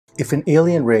If an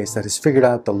alien race that has figured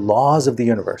out the laws of the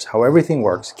universe, how everything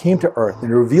works, came to Earth and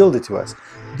revealed it to us,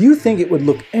 do you think it would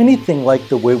look anything like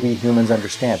the way we humans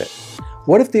understand it?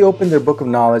 What if they opened their book of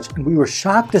knowledge and we were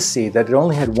shocked to see that it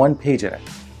only had one page in it?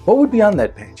 What would be on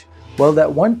that page? Well,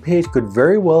 that one page could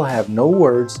very well have no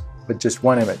words, but just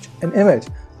one image. An image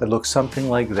that looks something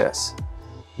like this.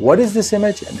 What is this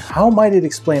image and how might it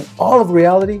explain all of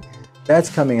reality?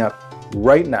 That's coming up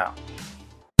right now.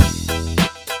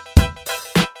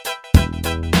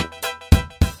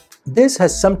 This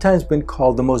has sometimes been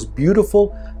called the most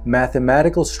beautiful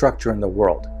mathematical structure in the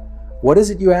world. What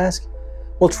is it, you ask?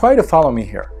 Well, try to follow me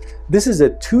here. This is a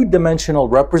two-dimensional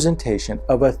representation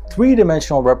of a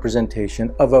three-dimensional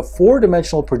representation of a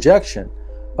four-dimensional projection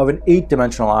of an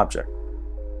eight-dimensional object.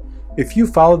 If you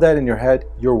follow that in your head,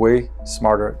 you're way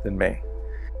smarter than me.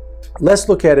 Let's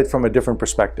look at it from a different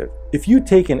perspective. If you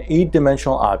take an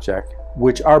eight-dimensional object,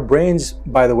 which our brains,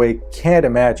 by the way, can't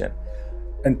imagine,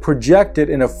 and project it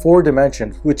in a 4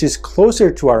 dimensions, which is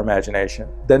closer to our imagination,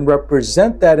 then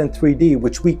represent that in 3D,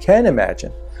 which we can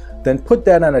imagine, then put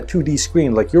that on a 2D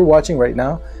screen like you're watching right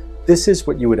now, this is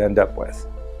what you would end up with.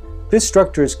 This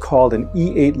structure is called an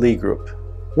E8 Lie group.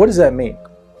 What does that mean?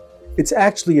 It's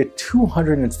actually a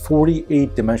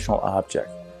 248-dimensional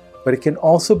object, but it can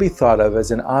also be thought of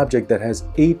as an object that has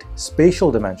 8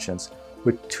 spatial dimensions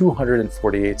with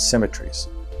 248 symmetries.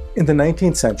 In the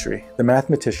 19th century, the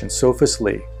mathematician Sophus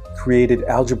Lie created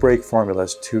algebraic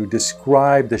formulas to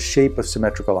describe the shape of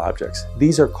symmetrical objects.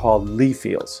 These are called Lie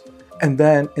fields. And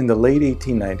then in the late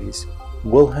 1890s,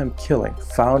 Wilhelm Killing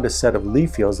found a set of Lie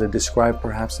fields that describe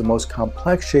perhaps the most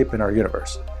complex shape in our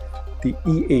universe, the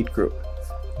E8 group.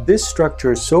 This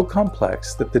structure is so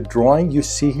complex that the drawing you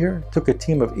see here took a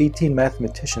team of 18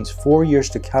 mathematicians 4 years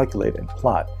to calculate and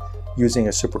plot using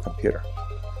a supercomputer.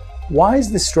 Why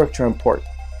is this structure important?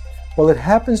 Well, it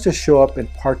happens to show up in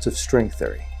parts of string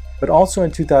theory, but also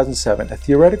in 2007, a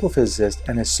theoretical physicist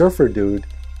and a surfer dude,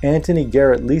 Antony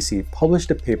Garrett Lisi,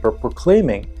 published a paper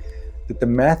proclaiming that the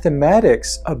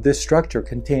mathematics of this structure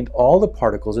contained all the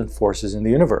particles and forces in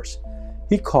the universe.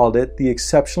 He called it the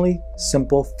exceptionally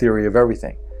simple theory of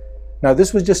everything. Now,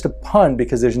 this was just a pun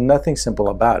because there's nothing simple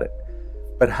about it.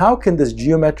 But how can this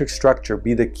geometric structure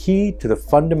be the key to the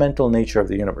fundamental nature of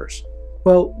the universe?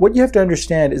 Well, what you have to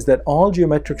understand is that all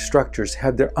geometric structures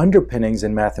have their underpinnings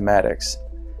in mathematics.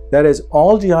 That is,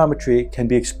 all geometry can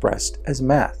be expressed as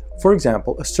math. For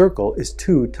example, a circle is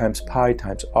 2 times pi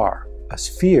times r. A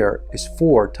sphere is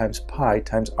 4 times pi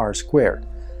times r squared.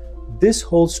 This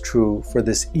holds true for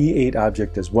this E8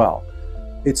 object as well.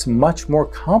 It's much more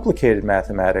complicated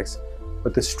mathematics,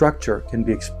 but the structure can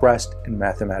be expressed in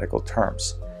mathematical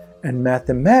terms. And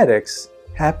mathematics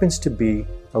happens to be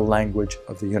the language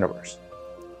of the universe.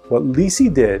 What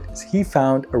Lisi did is he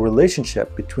found a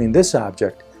relationship between this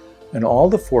object and all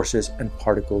the forces and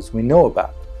particles we know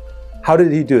about. How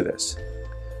did he do this?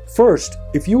 First,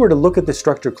 if you were to look at the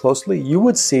structure closely, you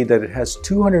would see that it has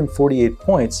 248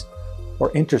 points or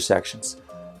intersections.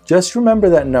 Just remember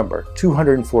that number,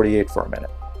 248, for a minute.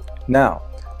 Now,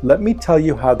 let me tell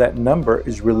you how that number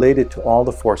is related to all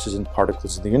the forces and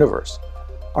particles of the universe.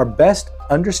 Our best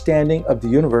understanding of the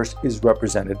universe is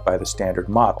represented by the Standard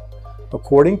Model.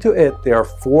 According to it, there are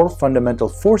 4 fundamental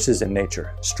forces in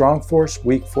nature: strong force,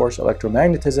 weak force,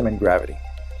 electromagnetism, and gravity.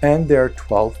 And there are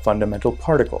 12 fundamental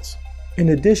particles. In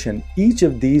addition, each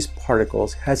of these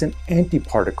particles has an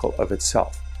antiparticle of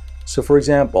itself. So for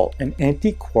example, an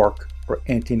antiquark or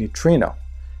antineutrino.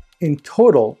 In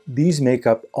total, these make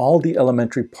up all the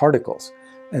elementary particles,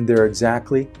 and there are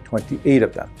exactly 28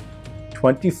 of them.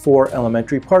 24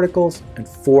 elementary particles and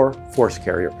 4 force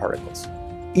carrier particles.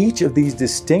 Each of these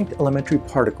distinct elementary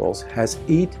particles has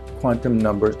 8 quantum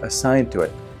numbers assigned to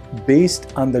it,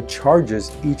 based on the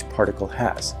charges each particle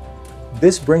has.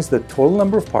 This brings the total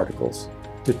number of particles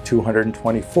to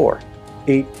 224,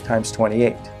 8 times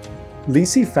 28.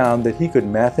 Lisi found that he could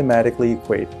mathematically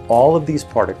equate all of these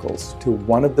particles to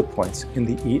one of the points in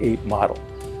the E8 model.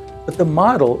 But the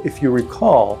model, if you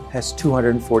recall, has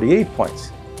 248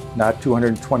 points, not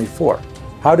 224.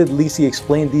 How did Lisi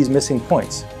explain these missing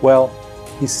points? Well,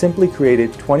 he simply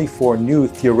created 24 new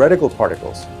theoretical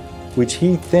particles, which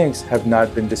he thinks have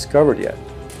not been discovered yet.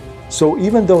 So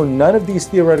even though none of these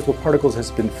theoretical particles has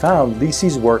been found,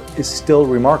 Lisi's work is still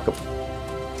remarkable.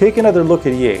 Take another look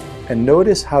at E8 and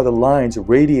notice how the lines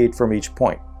radiate from each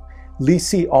point.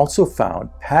 Lisi also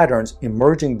found patterns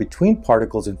emerging between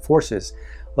particles and forces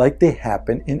like they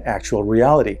happen in actual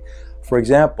reality. For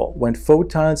example, when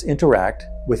photons interact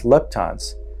with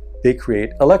leptons, they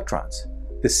create electrons.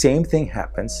 The same thing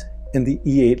happens in the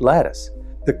E8 lattice.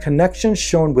 The connections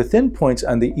shown within points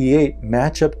on the E8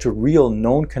 match up to real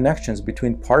known connections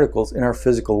between particles in our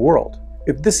physical world.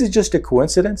 If this is just a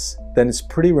coincidence, then it's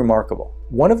pretty remarkable.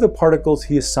 One of the particles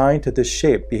he assigned to this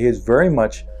shape behaves very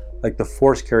much like the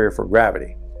force carrier for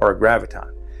gravity, or a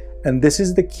graviton. And this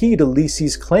is the key to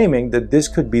Lisi's claiming that this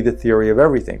could be the theory of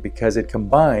everything, because it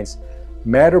combines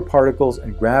matter particles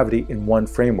and gravity in one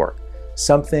framework,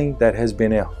 something that has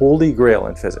been a holy grail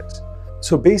in physics.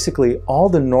 So basically, all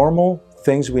the normal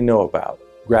things we know about,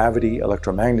 gravity,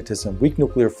 electromagnetism, weak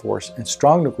nuclear force, and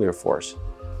strong nuclear force,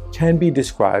 can be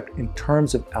described in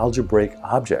terms of algebraic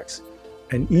objects.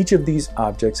 And each of these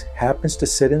objects happens to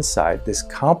sit inside this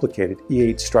complicated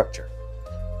E8 structure.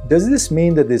 Does this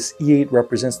mean that this E8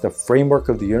 represents the framework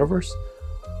of the universe?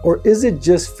 Or is it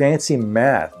just fancy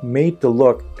math made to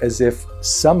look as if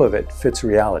some of it fits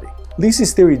reality?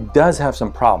 Lisi's theory does have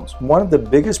some problems. One of the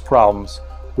biggest problems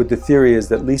with the theory is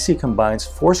that Lisi combines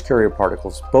force carrier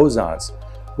particles, bosons,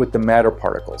 with the matter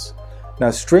particles. Now,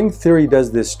 string theory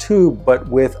does this too, but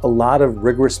with a lot of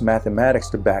rigorous mathematics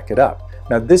to back it up.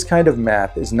 Now, this kind of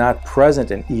math is not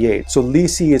present in E8, so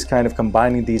Lisi is kind of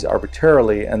combining these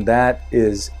arbitrarily, and that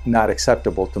is not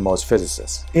acceptable to most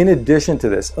physicists. In addition to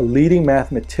this, a leading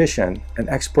mathematician and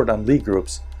expert on Lie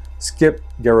groups, Skip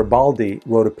Garibaldi,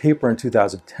 wrote a paper in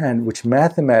 2010 which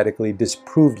mathematically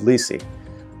disproved Lisi,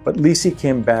 but Lisi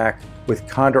came back with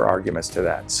counter arguments to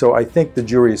that, so I think the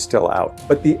jury is still out.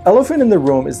 But the elephant in the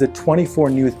room is the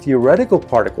 24 new theoretical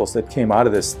particles that came out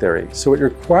of this theory, so it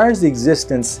requires the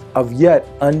existence of yet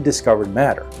undiscovered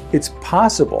matter. It's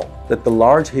possible that the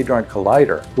Large Hadron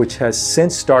Collider, which has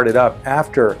since started up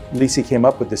after Lisi came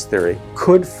up with this theory,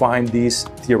 could find these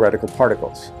theoretical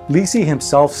particles. Lisi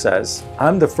himself says,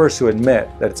 "I'm the first to admit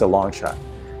that it's a long shot."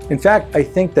 In fact, I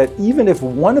think that even if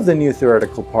one of the new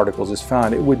theoretical particles is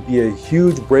found, it would be a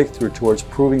huge breakthrough towards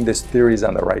proving this theory is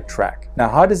on the right track. Now,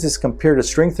 how does this compare to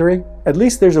string theory? At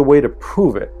least there's a way to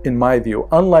prove it, in my view,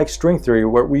 unlike string theory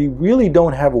where we really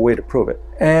don't have a way to prove it.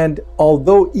 And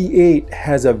although E8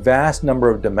 has a vast number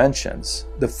of dimensions,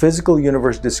 the physical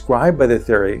universe described by the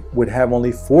theory would have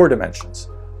only 4 dimensions,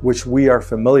 which we are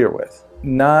familiar with,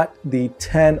 not the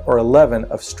 10 or 11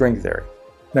 of string theory.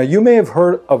 Now, you may have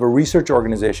heard of a research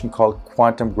organization called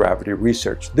Quantum Gravity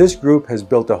Research. This group has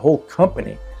built a whole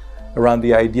company around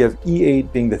the idea of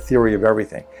E8 being the theory of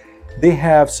everything. They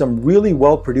have some really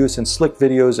well-produced and slick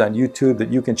videos on YouTube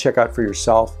that you can check out for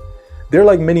yourself. They're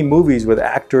like mini movies with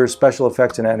actors, special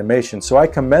effects, and animation, so I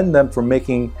commend them for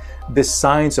making this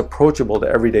science approachable to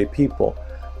everyday people.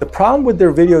 The problem with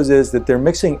their videos is that they're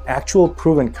mixing actual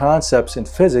proven concepts in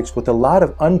physics with a lot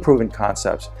of unproven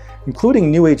concepts,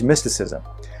 including New Age mysticism.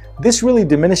 This really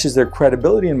diminishes their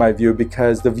credibility in my view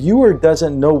because the viewer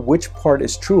doesn't know which part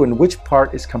is true and which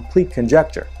part is complete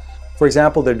conjecture. For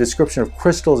example, their description of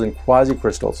crystals and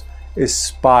quasi-crystals is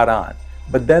spot on,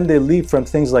 but then they leap from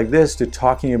things like this to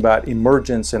talking about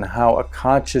emergence and how a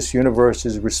conscious universe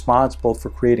is responsible for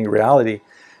creating reality.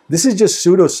 This is just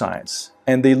pseudoscience,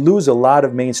 and they lose a lot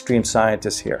of mainstream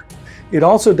scientists here. It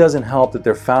also doesn't help that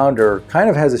their founder kind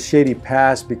of has a shady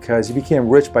past because he became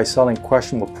rich by selling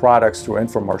questionable products through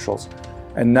infomercials,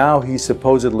 and now he's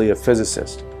supposedly a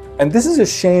physicist. And this is a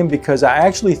shame because I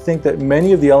actually think that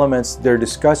many of the elements they're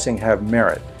discussing have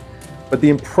merit. But the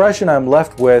impression I'm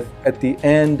left with at the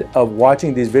end of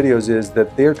watching these videos is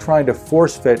that they're trying to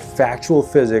force-fit factual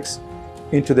physics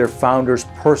into their founder's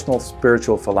personal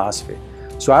spiritual philosophy.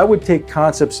 So I would take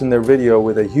concepts in their video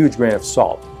with a huge grain of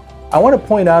salt. I want to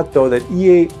point out though that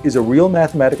E8 is a real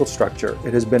mathematical structure.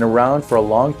 It has been around for a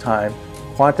long time.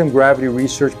 Quantum gravity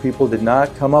research people did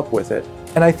not come up with it.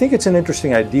 And I think it's an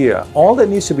interesting idea. All that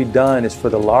needs to be done is for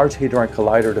the Large Hadron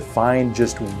Collider to find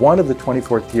just one of the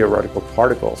 24 theoretical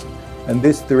particles. And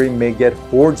this theory may get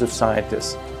hordes of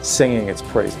scientists singing its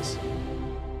praises.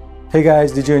 Hey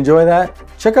guys, did you enjoy that?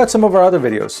 Check out some of our other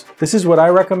videos. This is what I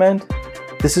recommend.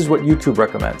 This is what YouTube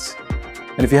recommends.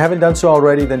 And if you haven't done so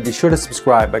already, then be sure to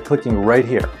subscribe by clicking right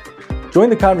here. Join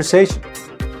the conversation.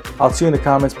 I'll see you in the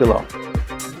comments below.